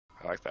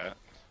I like that.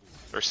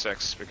 There's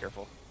 6. Be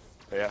careful.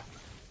 But yeah.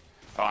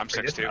 Oh, I'm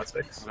 6 too. I'm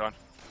going.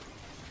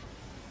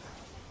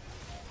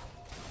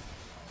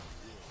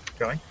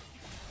 Going.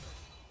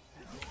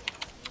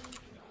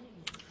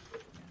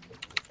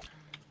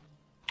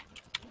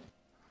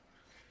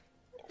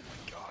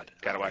 God.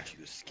 Got away.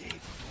 You escape.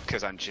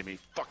 Because I'm Jimmy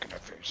fucking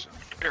Fish.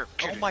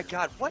 Oh my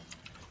god, what?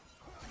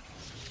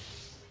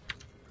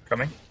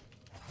 Coming.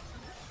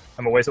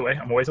 I'm a ways away.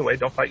 I'm a ways away.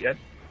 Don't fight yet.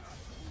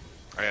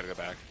 I gotta go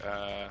back.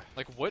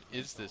 Like, what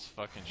is this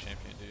fucking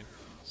champion, dude?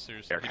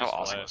 Seriously. Eric, how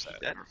awesome was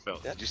that? Phil,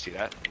 that- did you see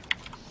that?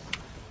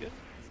 Good.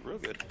 Real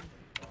good.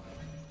 Oh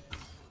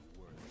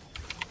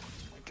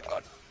my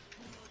god.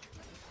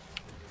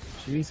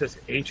 Jesus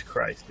H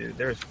Christ, dude.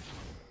 There's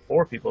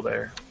 4 people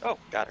there. Oh,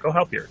 got it. Go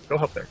help here. Go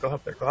help there. Go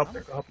help there. Go help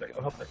there. Go help there.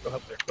 Go help there. Go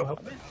help there. Go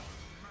help there.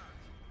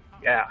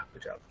 Yeah,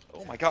 good job.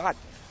 Oh my god.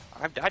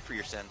 I've died for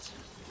your sins.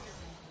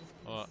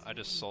 Well, I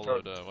just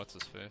soloed, what's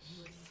his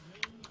face?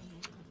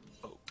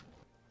 Oh.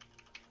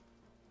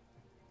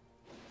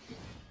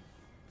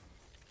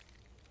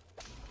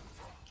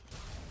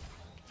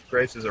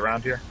 Graves is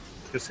around here,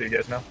 just so you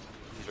guys know.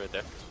 He's right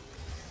there.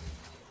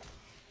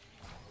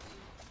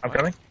 I'm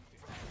coming.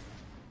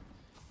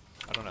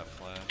 I don't have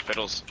flash.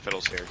 Fiddle's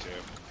here too.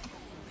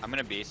 I'm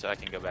gonna be so I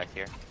can go back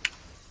here.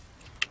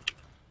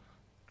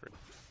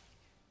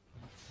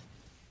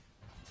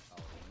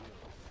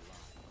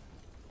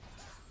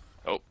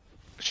 Oh,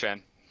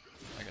 Shen.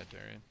 I got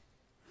Darian.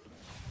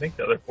 I think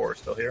the other 4 are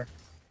still here.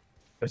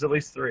 There's at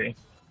least 3.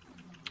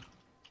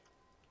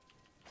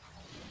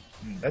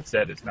 That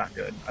Zed is not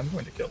good. I'm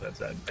going to kill that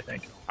Zed, I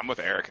think. I'm with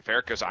Eric. If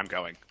Eric goes, I'm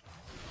going.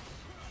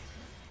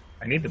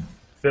 I need the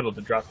Fiddle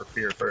to drop her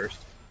fear first,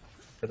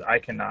 because I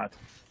cannot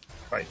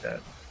fight that.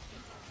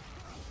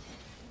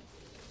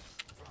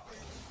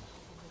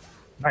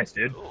 Nice,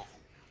 dude.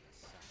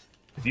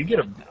 If you get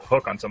a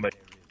hook on somebody...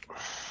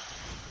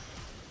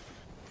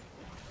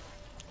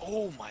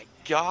 Oh my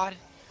god.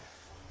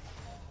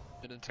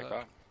 Didn't Take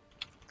touch. that.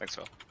 Thanks,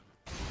 Phil.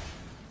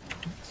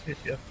 See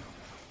ya.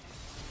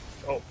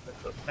 Oh,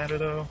 that doesn't matter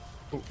though.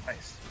 Ooh,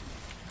 nice.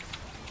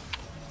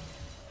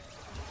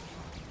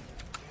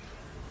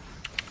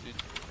 Dude,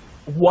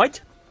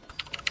 What?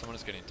 someone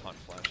is getting taunt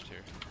flashed here.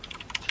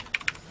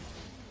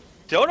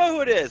 Don't know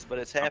who it is, but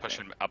it's I'll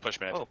happening. push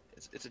mid. Oh,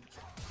 it's a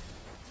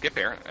Get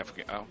Baron. I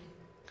forget. Oh.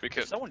 We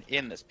could. someone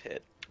in this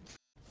pit.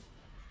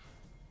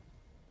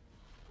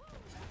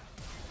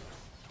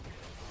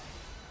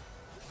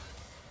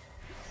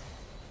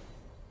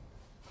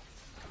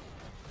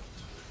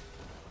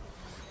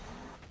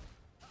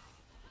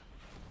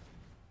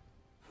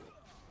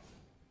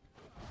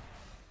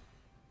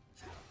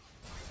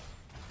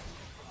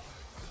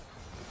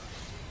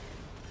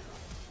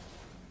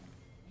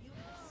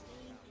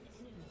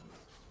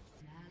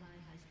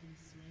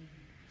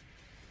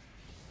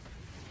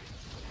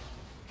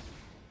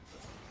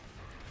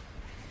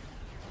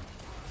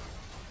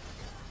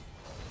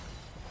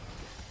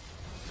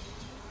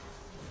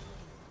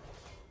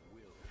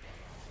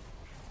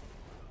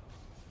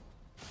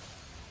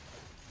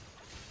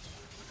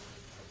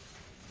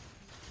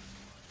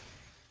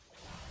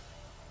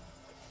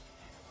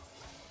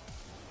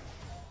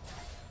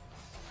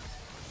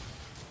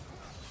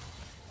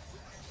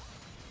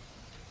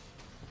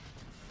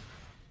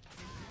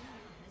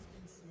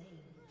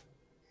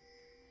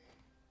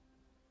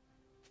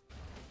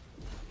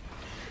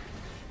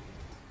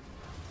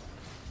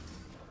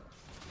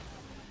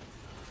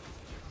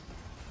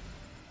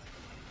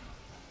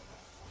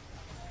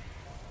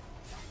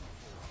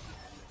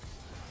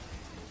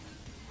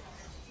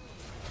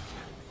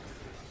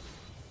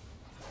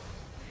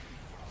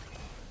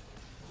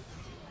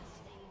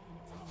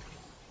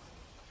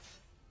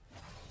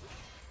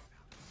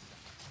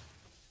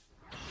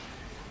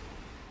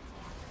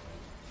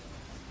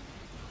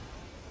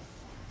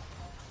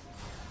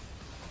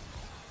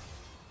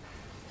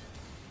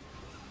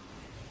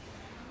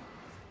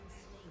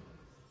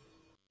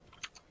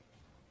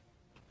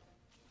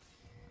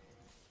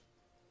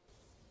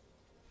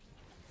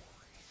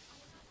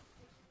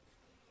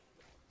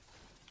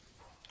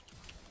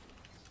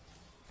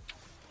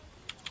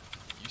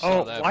 You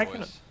saw that, why boys.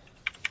 can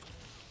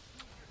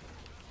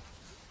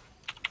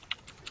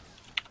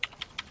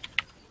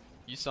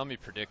You saw me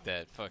predict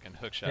that fucking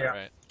hook shot, Yeah.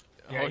 right?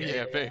 Yeah, Oh yeah, yeah,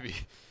 yeah, baby.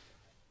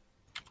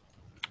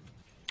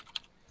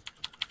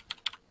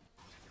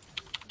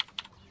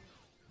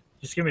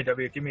 Just give me a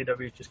W. Give me a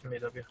W. Just give me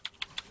a W.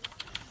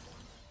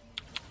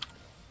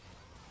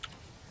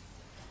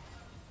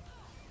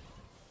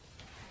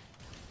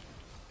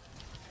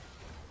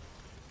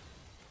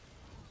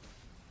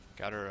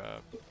 Got her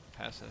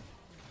passive.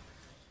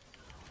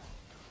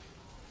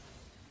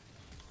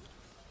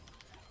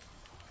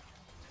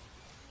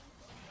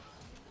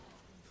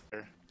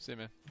 See you,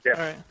 man. Yeah.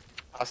 Alright.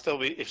 I'll still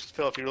be, if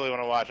Phil, if you really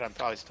want to watch, I'll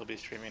probably still be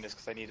streaming this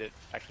because I need to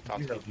actually talk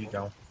You to don't. people. You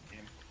don't.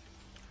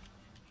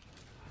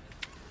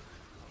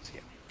 See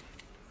ya.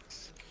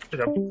 Good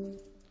job.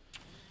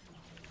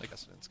 I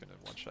guess it's gonna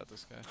one shot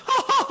this guy.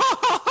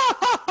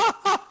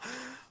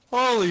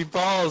 Holy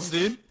balls,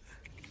 dude.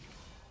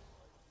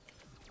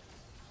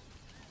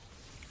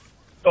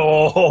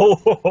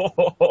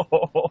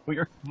 Oh,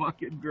 you're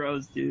fucking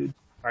gross, dude.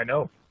 I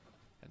know.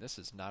 And this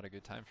is not a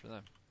good time for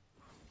them.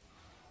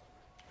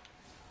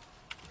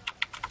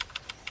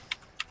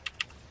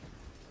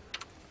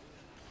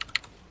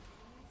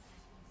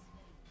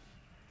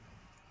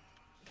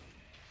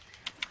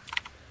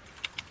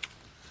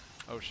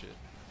 Oh shit.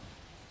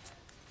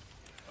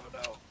 Oh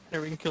no.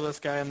 Here, we can kill this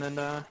guy and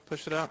then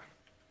push it out.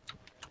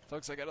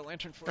 Folks, I got a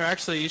lantern for Or you.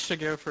 actually, you should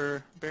go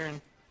for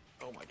Baron.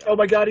 Oh my god. Oh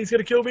my god, he's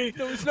gonna kill me.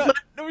 No, he's not.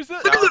 No, he's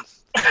not.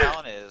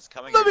 Talon is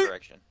coming your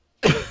direction.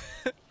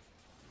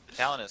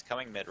 Talon is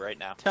coming mid right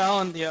now.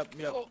 Talon, yep.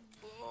 Oh.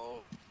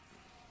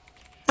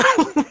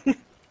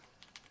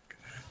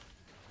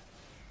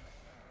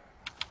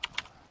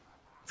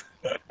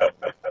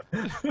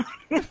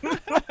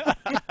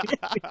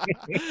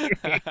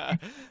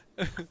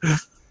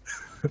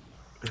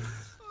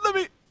 Let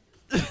me.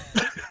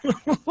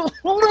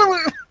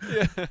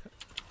 Yeah.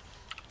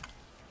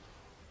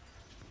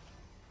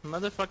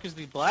 Motherfuckers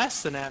be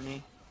blasting at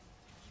me.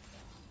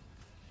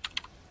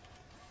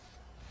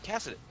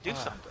 Cassidy, do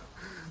something.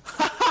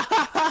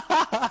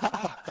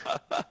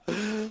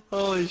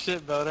 Holy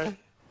shit, Boner.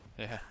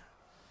 Yeah.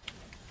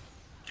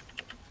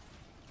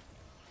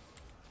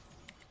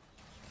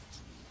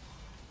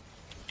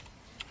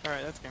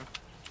 Alright, that's game.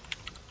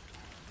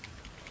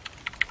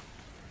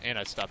 And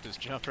I stopped his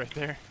jump right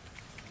there.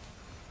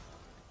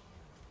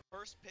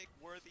 First pick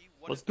worthy.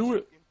 Let's do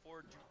it.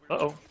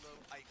 Uh-oh.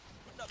 I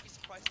would not be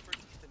surprised for it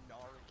to get the Gnar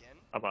again.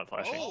 I'm not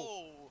flashing.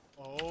 Oh.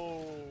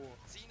 Oh.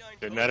 Z9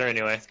 Didn't matter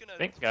anyway. He's gonna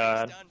Thank face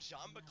God. down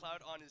Jamba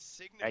Cloud on his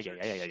signature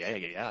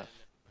Yeah.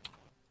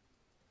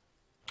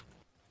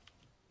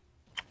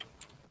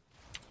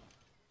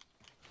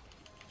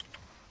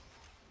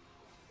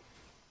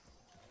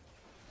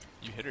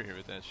 You hit her here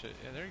with that shit.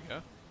 Yeah, there you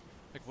go.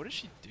 Like, what is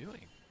she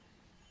doing?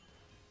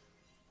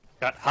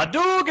 Got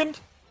Hadouken!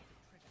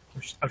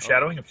 I'm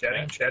shadowing, I'm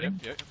shadowing, I'm shadowing.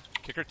 Yep.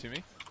 Kick her to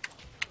me.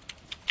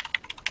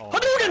 Oh,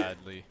 Hadouken!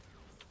 badly.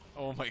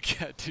 Oh my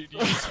god, dude, you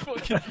just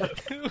fucking...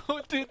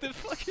 Oh, dude, the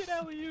fucking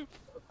alley-oop!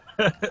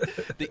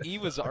 The E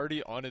was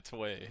already on its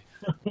way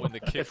when the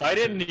kick... If I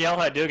didn't yell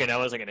Hadouken, I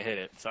wasn't gonna hit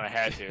it, so I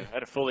had to. I had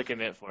to fully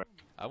commit for it.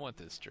 I want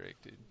this Drake,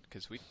 dude,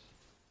 because we...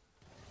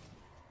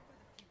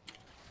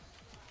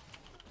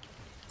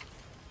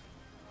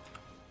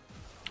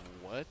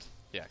 What?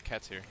 Yeah,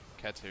 cat's here.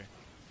 Cat's here.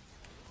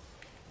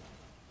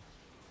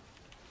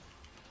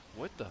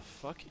 What the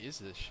fuck is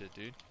this shit,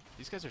 dude?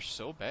 These guys are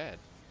so bad.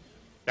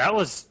 That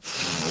was...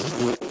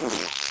 Dude,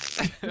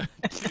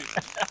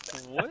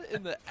 what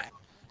in the...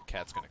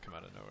 Cat's gonna come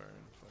out of nowhere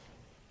and fucking...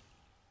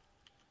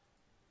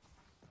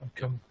 I'm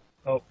coming.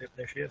 Oh, yep,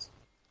 there she is.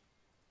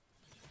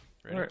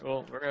 Ready? Alright,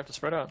 well, we're gonna have to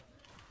spread out.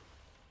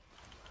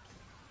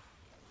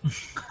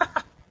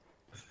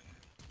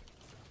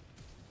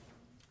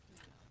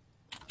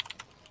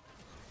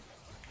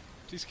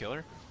 Please kill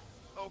her.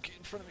 Oh, get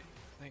in front of me.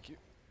 Thank you.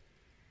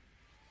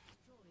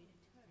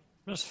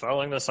 I'm just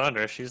following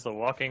Lissandra. She's the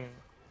walking...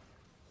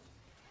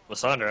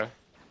 Lissandra.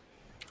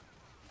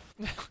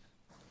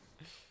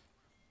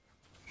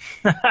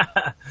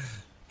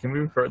 Can we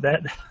record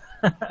that?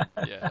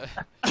 Yeah.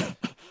 I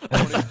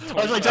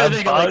was like trying to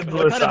think, like,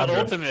 what kind of an Lissandra.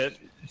 ultimate?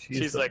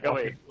 She's the like, oh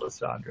walking wait.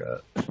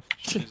 Lissandra.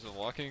 She's a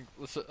walking...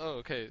 Oh,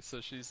 okay,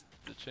 so she's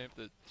the champ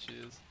that she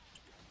is.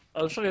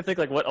 I was trying to think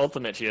like what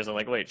ultimate she is. I'm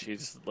like, wait,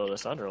 she's the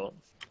Lissandra ult.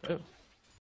 Oh.